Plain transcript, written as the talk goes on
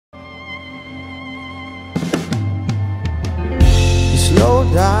slow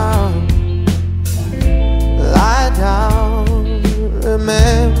down, lie down.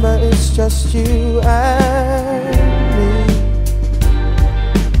 Remember, it's just you and me.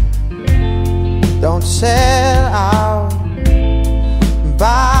 Don't sell out,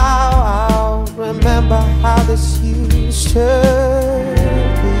 bow out. Remember how this used to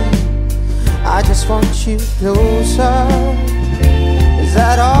be. I just want you closer. Is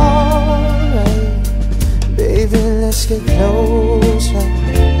that alright? Baby, let's get closer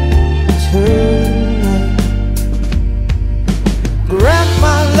tonight. Grant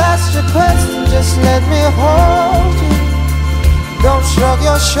my last request and just let me hold you. Don't shrug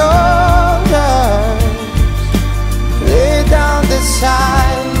your shoulders. Lay down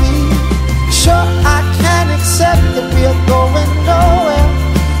beside me. Sure, I can accept that we're going nowhere,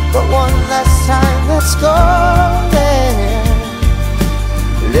 but one last time, let's go there.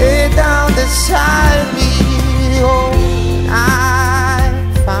 Lay down beside me. Oh, I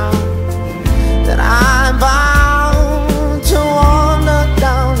found that I'm bound to wander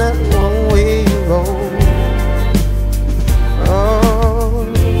down that one-way road. Oh,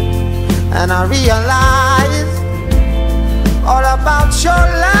 and I realize all about your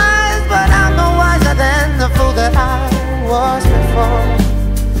lies, but I'm no wiser than the fool that I was before.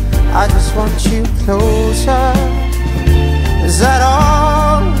 I just want you closer. Is that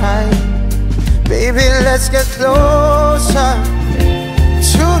alright? Baby, let's get closer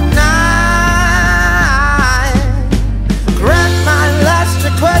tonight. Grant my last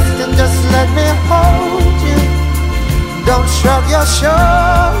request and just let me hold you. Don't shrug your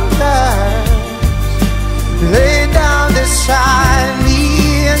shoulders. Lay down beside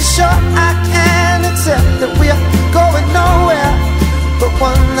me. And sure, I can accept that we're going nowhere, but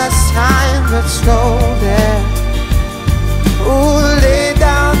one last time, let's go there. Ooh, lay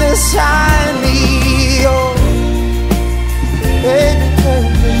down beside me. Oh, baby, baby,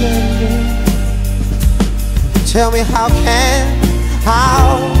 baby. Tell me how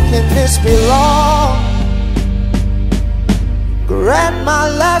can this be wrong? Grant my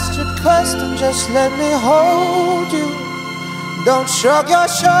last request and just let me hold you. Don't shrug your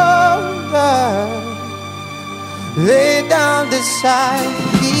shoulders. Lay down beside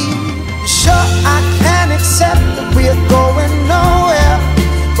me. Sure, I can accept that we're going nowhere,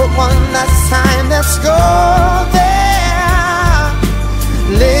 but one last time, let's go there.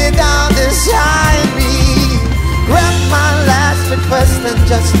 Lay down beside me. Grant my last request and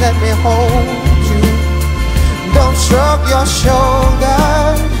just let me hold you. Don't shrug your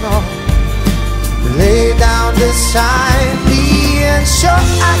shoulders, no. Lay down beside me. And sure,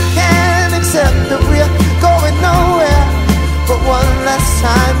 I can accept that we're going nowhere, but one last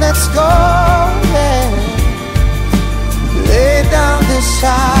time, let's go there. Lay down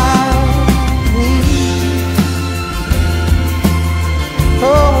beside me.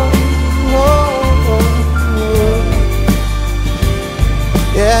 Oh, oh, oh, oh.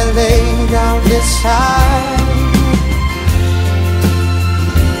 Yeah, lay down beside me.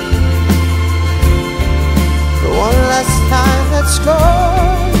 One last time, let's go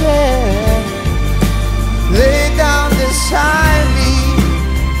there. Lay down beside